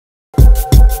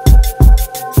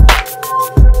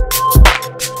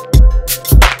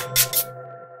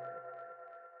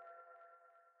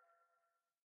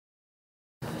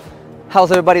How's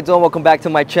everybody doing? Welcome back to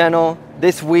my channel.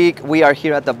 This week we are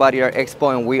here at the Body Art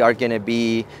Expo and we are going to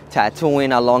be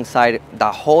tattooing alongside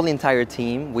the whole entire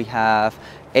team. We have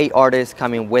 8 artists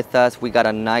coming with us. We got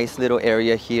a nice little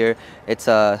area here. It's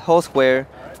a whole square.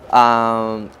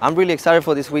 I'm really excited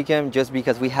for this weekend just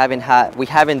because we haven't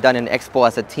done an expo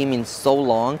as a team in so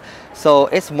long. So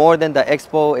it's more than the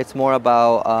expo. It's more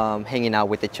about hanging out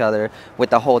with each other, with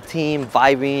the whole team,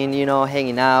 vibing, you know,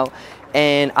 hanging out.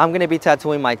 And I'm gonna be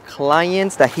tattooing my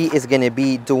clients that he is gonna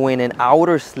be doing an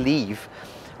outer sleeve.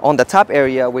 On the top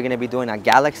area, we're gonna be doing a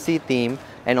galaxy theme.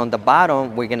 And on the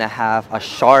bottom, we're gonna have a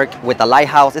shark with a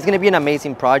lighthouse. It's gonna be an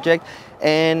amazing project.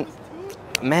 And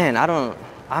man,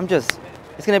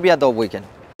 it's gonna be a dope weekend.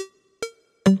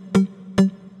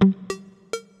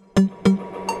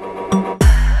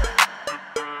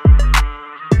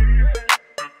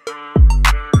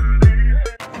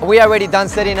 We already done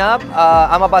setting up.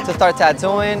 I'm about to start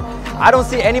tattooing. I don't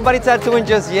see anybody tattooing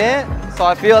just yet, so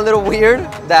I feel a little weird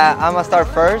that I'm gonna start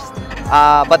first.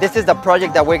 But this is the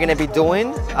project that we're gonna be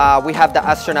doing. We have the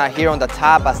astronaut here on the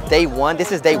top as day 1.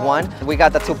 This is day 1. We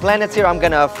got the 2 planets here. I'm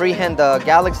gonna freehand the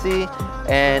galaxy,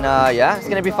 and yeah, it's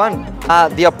gonna be fun.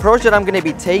 The approach that I'm gonna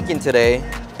be taking today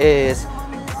is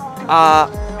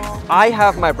I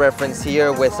have my reference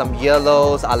here with some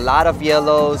yellows, a lot of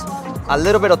yellows, a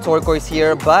little bit of turquoise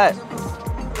here, but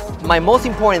my most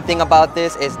important thing about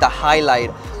this is the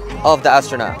highlight of the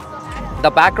astronaut. The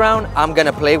background, I'm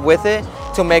gonna play with it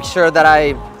to make sure that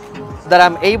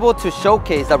I'm able to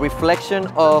showcase the reflection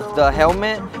of the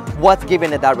helmet, what's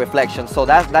giving it that reflection. So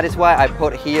that is why I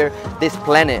put here this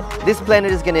planet. This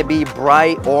planet is gonna be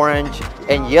bright orange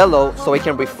and yellow so it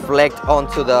can reflect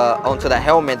onto the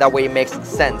helmet. That way it makes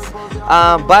sense.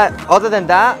 But other than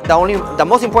that, the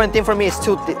most important thing for me is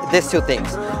these two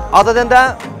things. Other than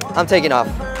that, I'm taking off.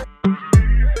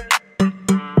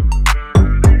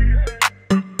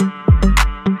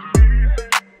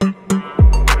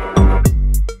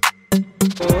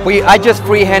 I just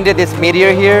free-handed this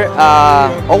meteor here.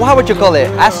 Oh, how would you call it?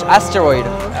 Asteroid.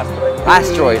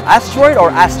 Asteroid or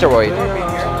asteroid?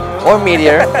 Or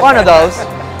meteor. One of those.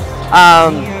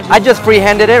 I just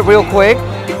free-handed it real quick.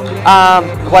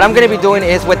 What I'm gonna be doing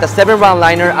is with the 7-round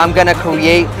liner, I'm gonna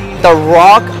create the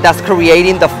rock that's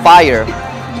creating the fire.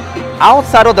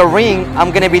 Outside of the ring,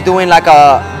 I'm gonna be doing like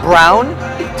a brown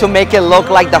to make it look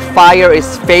like the fire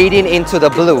is fading into the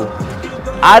blue.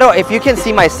 If you can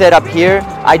see my setup here,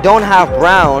 I don't have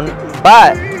brown,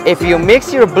 but if you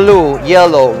mix your blue,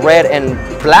 yellow, red, and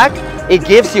black, it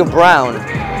gives you brown.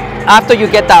 After you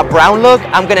get that brown look,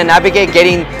 I'm gonna navigate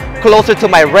getting closer to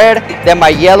my red, then my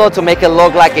yellow to make it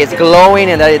look like it's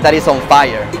glowing and that it's on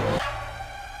fire.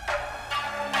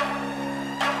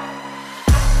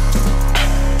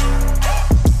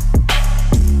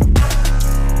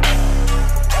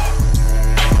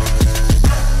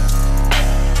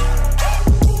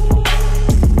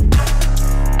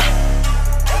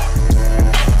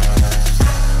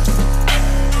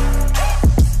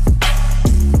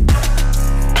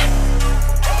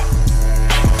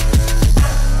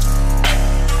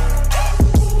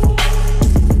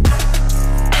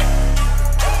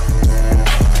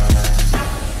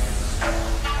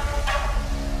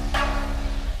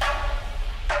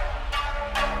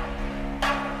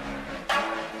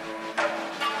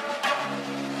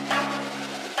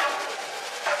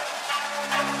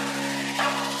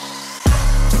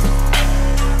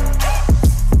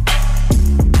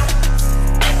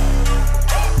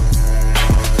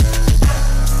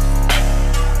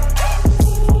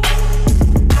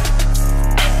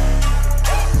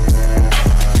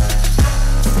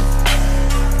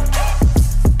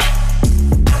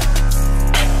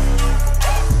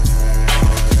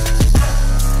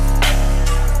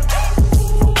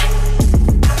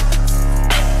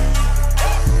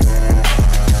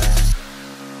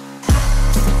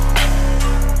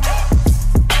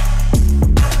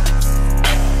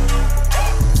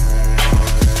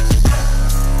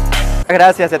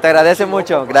 Gracias, se te agradece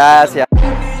mucho. Gracias.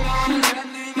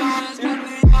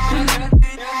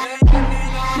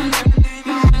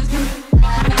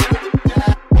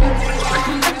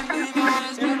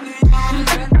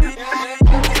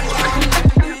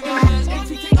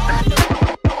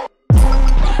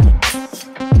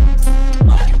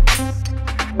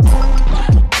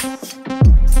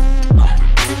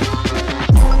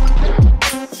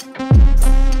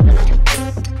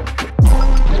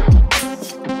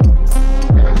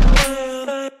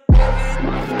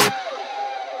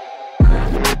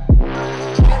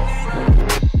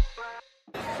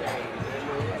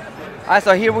 Alright,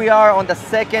 so here we are on the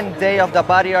 2nd day of the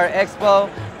Body Art Expo.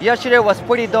 Yesterday was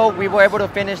pretty dope. We were able to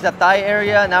finish the thigh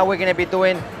area. Now we're gonna be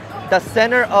doing the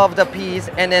center of the piece,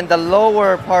 and then the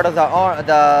lower part of the arm,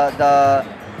 the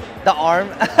arm,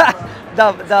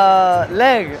 the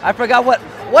leg. I forgot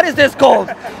what is this called?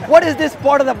 What is this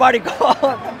part of the body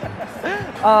called?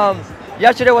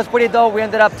 Yesterday was pretty dope. We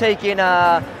ended up taking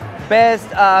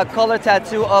best color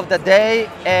tattoo of the day,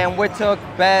 and we took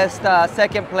best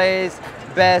second place,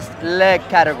 best leg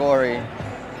category.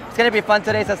 It's gonna be fun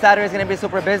today. It's a Saturday. It's gonna be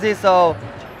super busy, so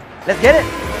let's get it.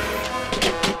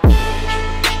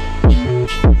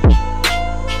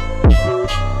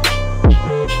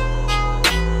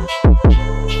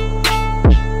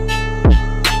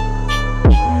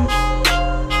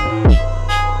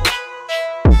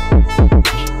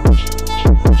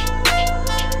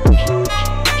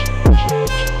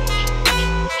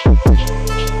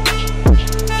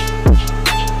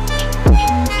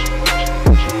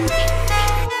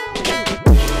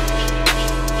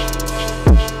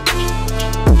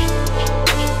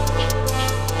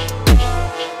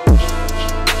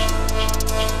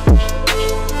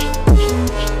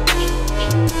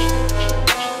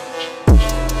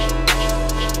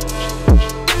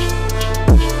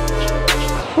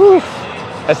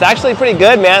 It's actually pretty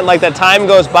good, man. Like the time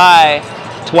goes by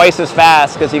twice as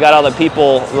fast because you got all the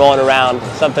people rolling around.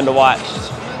 Something to watch.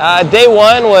 Day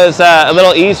one was a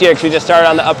little easier because we just started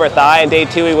on the upper thigh, and day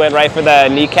two we went right for the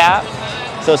kneecap.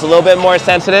 So it's a little bit more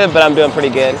sensitive, but I'm doing pretty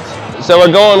good. So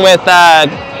we're going with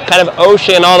kind of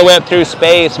ocean all the way up through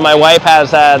space. My wife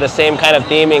has the same kind of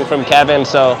theming from Kevin,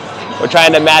 so we're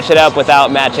trying to match it up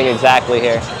without matching exactly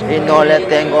here. Y no le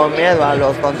tengo miedo a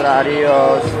los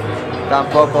contrarios,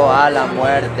 tampoco a la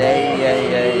muerte.